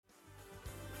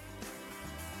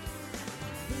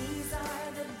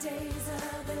days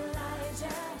of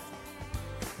Elijah,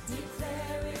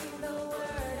 declaring the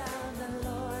word of the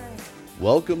Lord.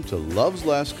 Welcome to Love's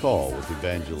Last Call with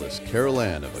Evangelist Carol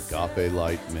Ann of Agape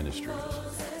Light Ministries.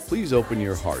 Please open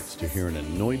your hearts to hear an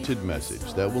anointed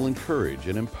message that will encourage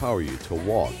and empower you to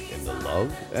walk in the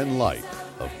love and light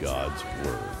of God's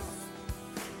Word.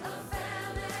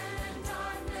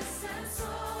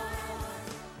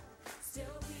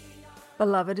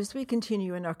 Beloved, as we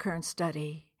continue in our current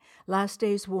study, last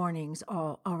day's warnings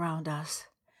all around us.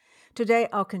 Today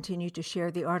I'll continue to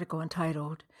share the article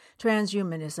entitled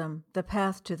Transhumanism, the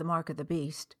Path to the Mark of the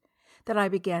Beast, that I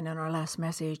began in our last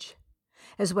message,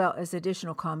 as well as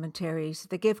additional commentaries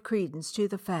that give credence to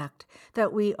the fact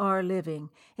that we are living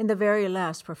in the very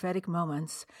last prophetic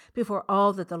moments before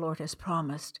all that the Lord has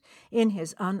promised in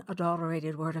His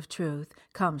unadulterated word of truth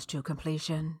comes to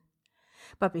completion.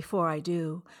 But before I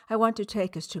do, I want to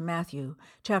take us to Matthew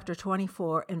chapter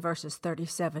 24 and verses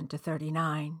 37 to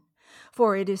 39.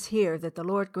 For it is here that the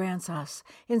Lord grants us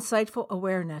insightful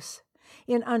awareness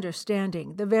in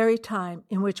understanding the very time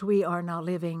in which we are now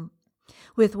living,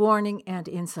 with warning and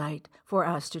insight for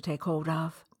us to take hold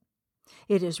of.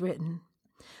 It is written,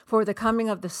 "For the coming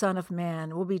of the Son of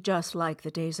Man will be just like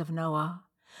the days of Noah.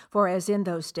 For as in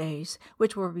those days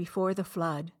which were before the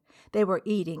flood, they were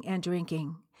eating and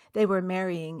drinking, they were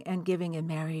marrying and giving in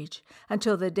marriage,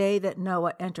 until the day that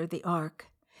Noah entered the ark.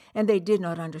 And they did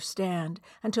not understand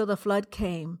until the flood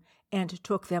came and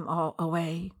took them all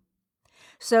away.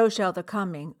 So shall the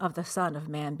coming of the Son of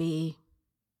Man be."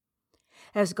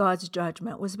 As God's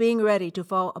judgment was being ready to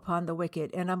fall upon the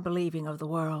wicked and unbelieving of the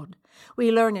world,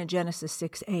 we learn in Genesis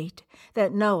 6:8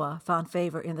 that Noah found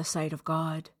favor in the sight of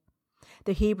God.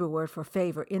 The Hebrew word for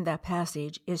favor in that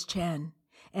passage is chen,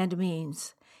 and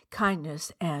means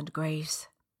kindness and grace.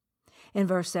 In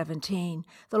verse 17,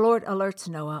 the Lord alerts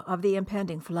Noah of the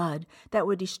impending flood that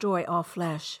would destroy all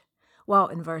flesh, while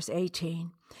in verse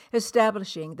 18,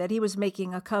 establishing that he was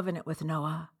making a covenant with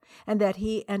Noah, and that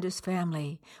he and his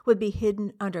family would be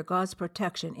hidden under God's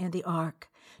protection in the ark,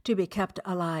 to be kept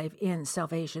alive in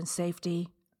salvation's safety.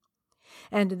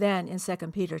 And then in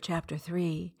 2 Peter chapter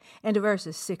 3, and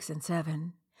verses 6 and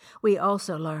 7, we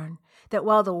also learn that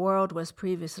while the world was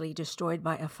previously destroyed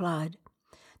by a flood,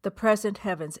 the present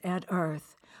heavens and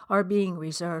earth are being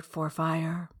reserved for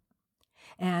fire.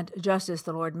 And just as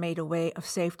the Lord made a way of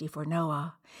safety for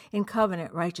Noah in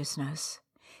covenant righteousness,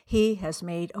 He has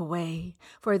made a way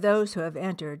for those who have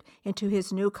entered into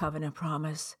His new covenant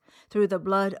promise through the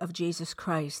blood of Jesus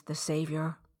Christ, the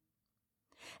Savior.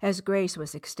 As grace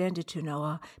was extended to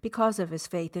Noah because of his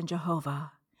faith in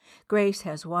Jehovah, grace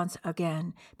has once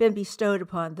again been bestowed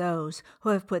upon those who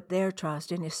have put their trust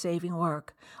in His saving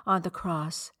work on the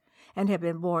cross and have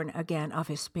been born again of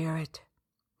His Spirit.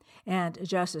 And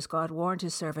just as God warned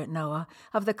His servant Noah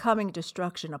of the coming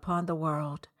destruction upon the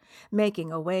world,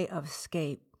 making a way of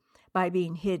escape by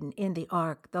being hidden in the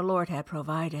ark the Lord had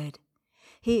provided,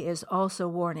 He is also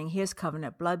warning His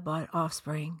covenant blood-bought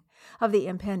offspring of the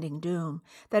impending doom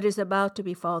that is about to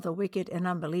befall the wicked and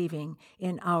unbelieving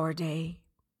in our day.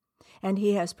 And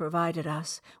He has provided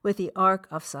us with the ark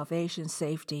of salvation's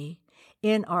safety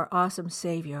in our awesome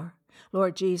Savior,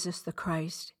 Lord Jesus the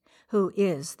Christ, who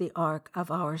is the ark of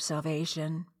our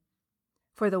salvation.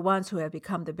 For the ones who have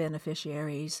become the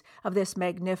beneficiaries of this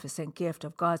magnificent gift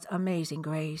of God's amazing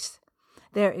grace,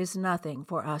 there is nothing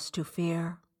for us to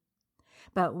fear.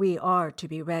 But we are to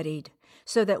be readied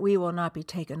so that we will not be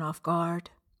taken off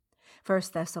guard.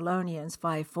 1 Thessalonians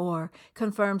 5:4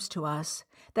 confirms to us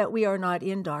that we are not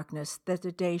in darkness, that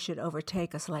the day should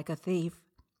overtake us like a thief.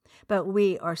 But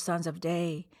we are sons of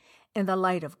day, and the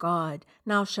light of God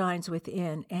now shines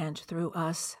within and through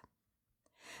us.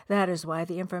 That is why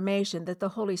the information that the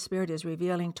Holy Spirit is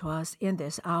revealing to us in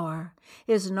this hour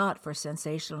is not for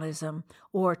sensationalism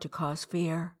or to cause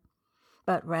fear,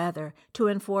 but rather to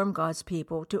inform God's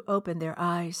people to open their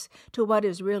eyes to what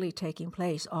is really taking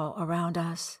place all around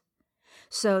us,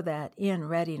 so that in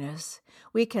readiness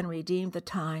we can redeem the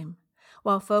time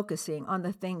while focusing on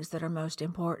the things that are most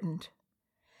important,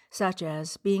 such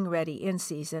as being ready in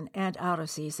season and out of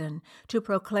season to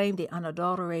proclaim the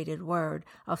unadulterated word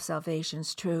of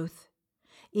salvation's truth,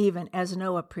 even as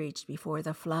Noah preached before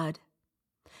the flood,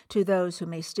 to those who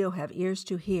may still have ears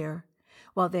to hear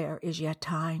while there is yet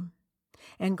time,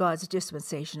 and God's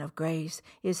dispensation of grace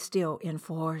is still in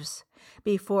force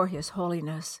before His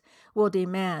holiness will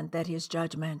demand that His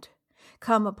judgment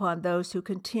come upon those who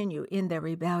continue in their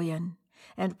rebellion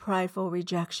and prideful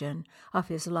rejection of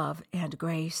His love and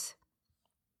grace.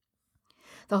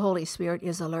 The Holy Spirit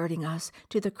is alerting us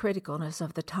to the criticalness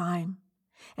of the time,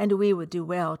 and we would do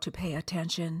well to pay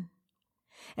attention.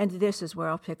 And this is where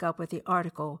I'll pick up with the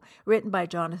article written by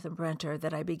Jonathan Brenter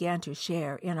that I began to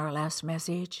share in our last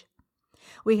message.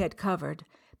 We had covered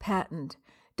patent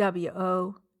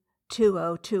WO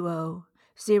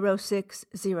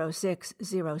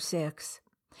 2020-060606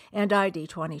 and ID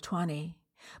 2020,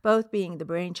 both being the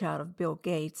brainchild of Bill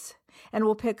Gates, and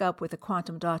we'll pick up with the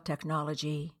quantum dot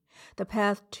technology, the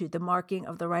path to the marking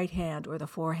of the right hand or the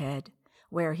forehead,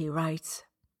 where he writes,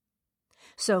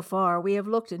 "So far, we have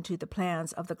looked into the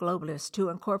plans of the globalists to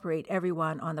incorporate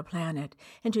everyone on the planet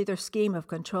into their scheme of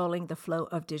controlling the flow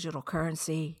of digital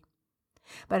currency.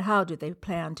 But how do they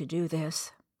plan to do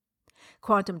this?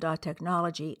 Quantum dot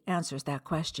technology answers that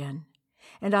question,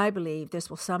 and I believe this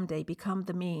will someday become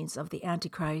the means of the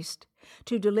Antichrist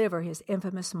to deliver his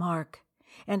infamous mark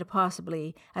and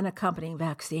possibly an accompanying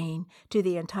vaccine to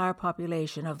the entire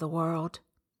population of the world.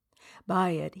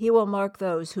 By it, he will mark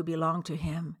those who belong to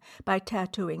him by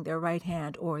tattooing their right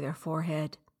hand or their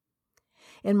forehead."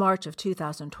 In March of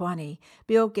 2020,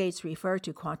 Bill Gates referred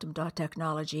to quantum dot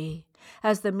technology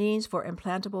as the means for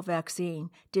implantable vaccine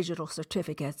digital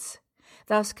certificates,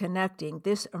 thus connecting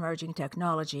this emerging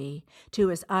technology to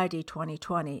his ID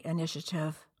 2020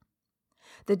 initiative.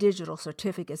 The digital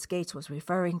certificates Gates was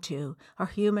referring to are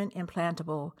human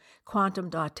implantable quantum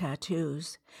dot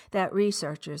tattoos that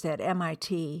researchers at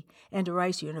MIT and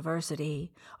Rice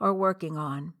University are working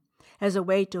on as a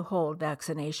way to hold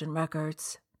vaccination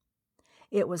records.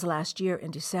 It was last year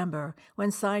in December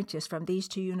when scientists from these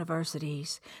two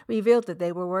universities revealed that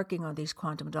they were working on these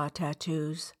quantum dot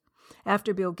tattoos,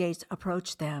 after Bill Gates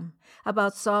approached them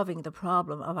about solving the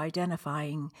problem of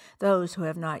identifying those who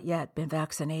have not yet been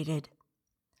vaccinated.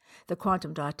 The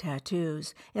quantum dot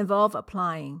tattoos involve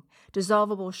applying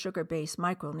dissolvable sugar-based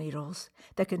microneedles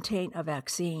that contain a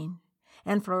vaccine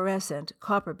and fluorescent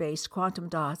copper-based quantum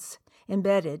dots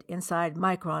embedded inside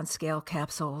micron-scale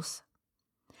capsules.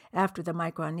 After the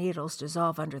microneedles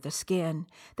dissolve under the skin,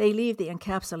 they leave the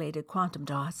encapsulated quantum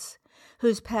dots,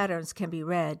 whose patterns can be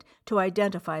read to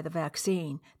identify the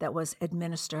vaccine that was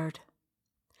administered.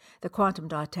 The quantum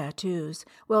dot tattoos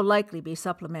will likely be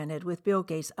supplemented with Bill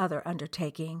Gates' other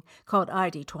undertaking called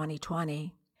ID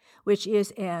 2020, which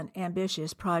is an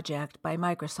ambitious project by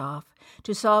Microsoft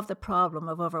to solve the problem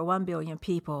of over 1 billion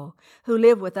people who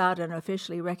live without an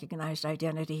officially recognized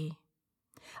identity.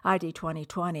 ID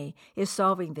 2020 is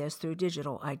solving this through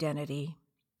digital identity.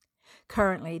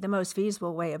 Currently, the most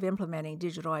feasible way of implementing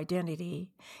digital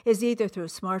identity is either through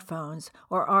smartphones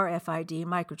or RFID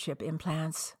microchip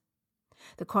implants.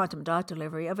 The quantum dot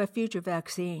delivery of a future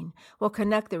vaccine will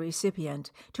connect the recipient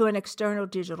to an external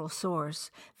digital source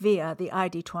via the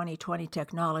ID 2020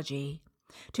 technology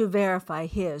to verify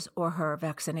his or her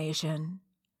vaccination.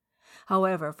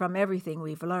 However, from everything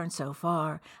we've learned so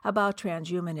far about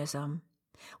transhumanism,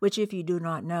 which, if you do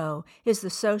not know, is the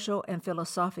social and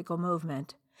philosophical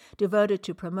movement devoted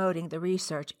to promoting the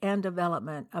research and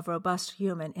development of robust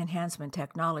human enhancement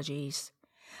technologies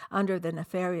under the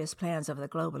nefarious plans of the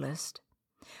globalist.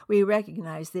 We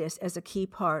recognize this as a key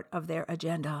part of their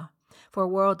agenda for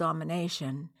world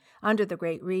domination under the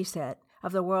Great Reset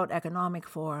of the World Economic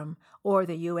Forum or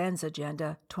the UN's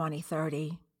Agenda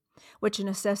 2030, which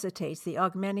necessitates the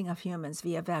augmenting of humans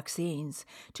via vaccines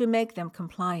to make them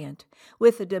compliant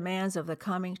with the demands of the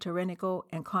coming tyrannical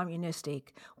and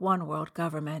communistic one-world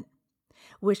government,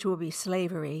 which will be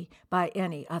slavery by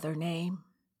any other name.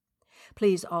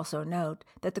 Please also note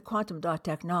that the quantum dot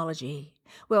technology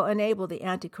will enable the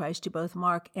Antichrist to both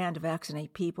mark and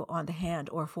vaccinate people on the hand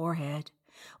or forehead,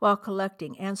 while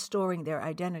collecting and storing their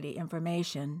identity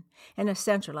information in a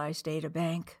centralized data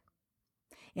bank.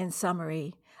 In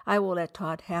summary, I will let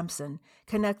Todd Hampson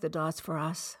connect the dots for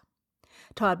us.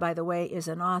 Todd, by the way, is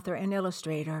an author and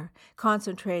illustrator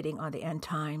concentrating on the end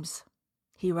times.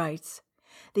 He writes,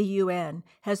 "The UN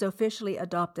has officially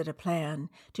adopted a plan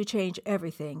to change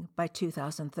everything by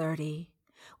 2030,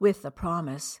 with the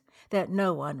promise that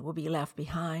no one will be left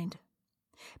behind.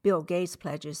 Bill Gates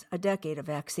pledges a decade of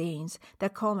vaccines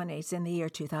that culminates in the year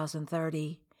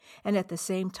 2030, and at the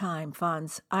same time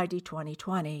funds ID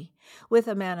 2020 with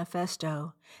a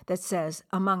manifesto that says,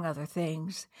 among other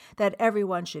things, that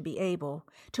everyone should be able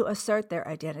to assert their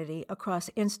identity across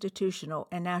institutional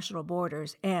and national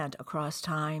borders and across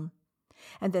time,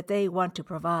 and that they want to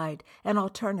provide an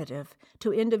alternative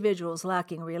to individuals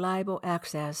lacking reliable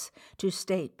access to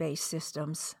state-based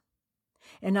systems.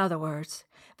 In other words,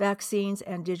 vaccines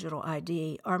and digital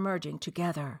ID are merging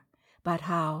together. But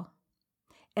how?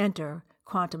 Enter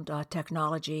quantum dot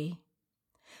technology.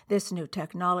 This new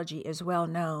technology is well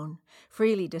known,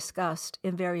 freely discussed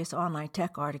in various online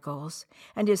tech articles,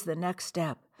 and is the next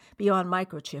step beyond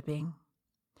microchipping.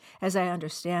 As I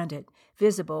understand it,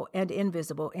 visible and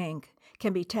invisible ink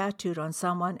can be tattooed on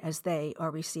someone as they are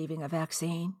receiving a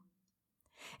vaccine.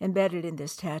 Embedded in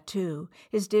this tattoo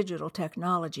is digital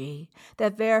technology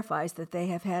that verifies that they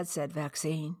have had said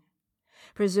vaccine.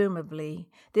 Presumably,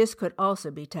 this could also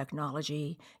be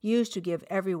technology used to give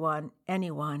anyone,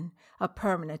 a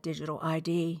permanent digital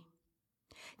ID.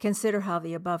 Consider how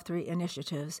the above three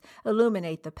initiatives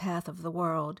illuminate the path of the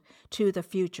world to the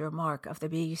future mark of the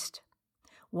beast.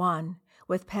 1.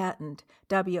 With patent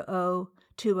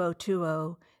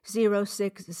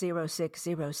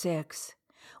WO2020-060606,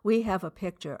 we have a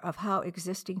picture of how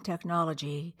existing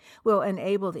technology will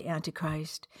enable the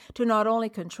Antichrist to not only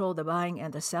control the buying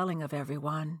and the selling of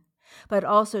everyone, but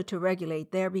also to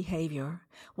regulate their behavior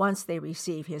once they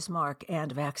receive his mark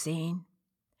and vaccine.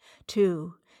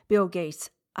 2. Bill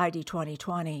Gates' ID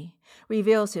 2020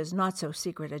 reveals his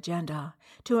not-so-secret agenda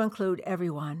to include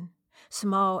everyone,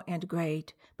 small and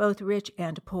great, both rich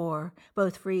and poor,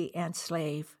 both free and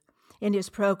slave, in his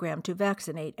program to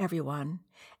vaccinate everyone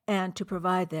and to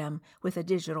provide them with a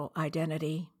digital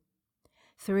identity.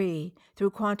 3.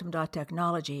 Through quantum dot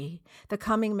technology, the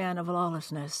coming man of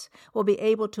lawlessness will be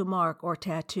able to mark or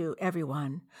tattoo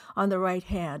everyone on the right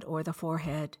hand or the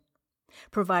forehead,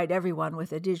 provide everyone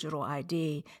with a digital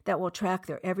ID that will track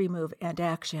their every move and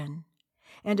action,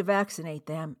 and vaccinate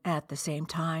them at the same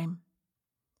time.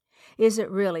 Is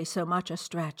it really so much a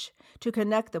stretch to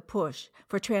connect the push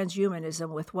for transhumanism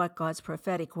with what God's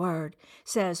prophetic word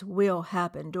says will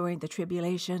happen during the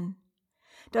tribulation?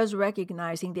 Does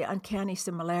recognizing the uncanny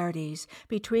similarities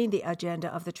between the agenda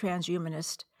of the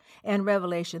transhumanist and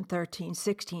Revelation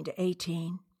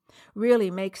 13:16-18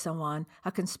 really make someone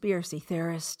a conspiracy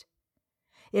theorist?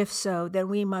 If so, then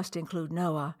we must include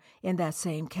Noah in that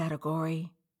same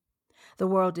category. The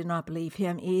world did not believe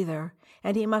him either,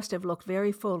 and he must have looked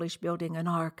very foolish building an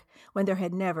ark when there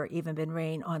had never even been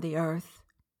rain on the earth.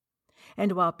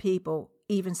 And while people,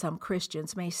 even some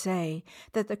Christians, may say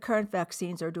that the current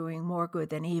vaccines are doing more good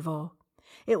than evil,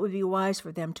 it would be wise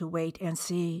for them to wait and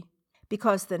see,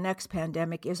 because the next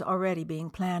pandemic is already being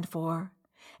planned for,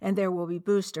 and there will be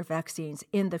booster vaccines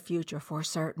in the future for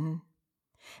certain,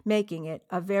 making it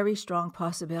a very strong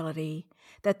possibility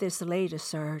that this latest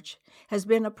surge has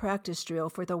been a practice drill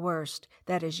for the worst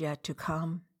that is yet to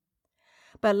come.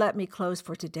 But let me close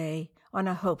for today on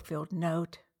a hope-filled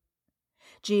note.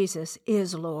 Jesus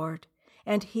is Lord,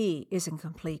 and he is in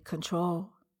complete control.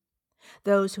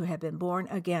 Those who have been born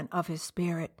again of his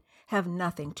Spirit have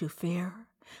nothing to fear,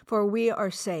 for we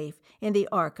are safe in the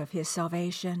ark of his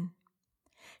salvation.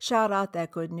 Shout out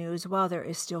that good news while there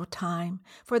is still time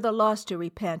for the lost to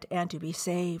repent and to be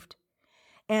saved.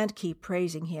 And keep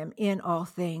praising him in all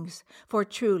things, for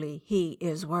truly he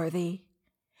is worthy.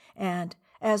 And,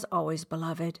 as always,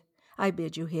 beloved, I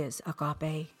bid you his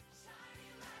agape.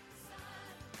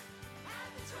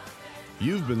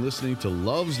 You've been listening to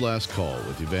Love's Last Call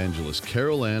with Evangelist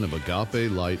Carol Ann of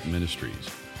Agape Light Ministries.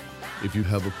 If you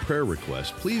have a prayer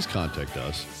request, please contact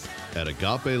us at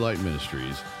Agape Light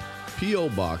Ministries, P.O.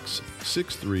 Box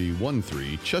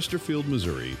 6313, Chesterfield,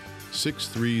 Missouri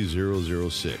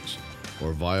 63006,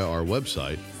 or via our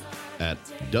website at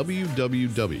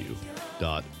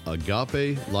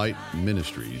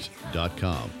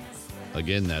www.agapelightministries.com.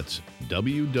 Again, that's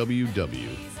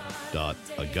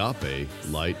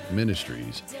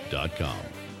www.agapelightministries.com.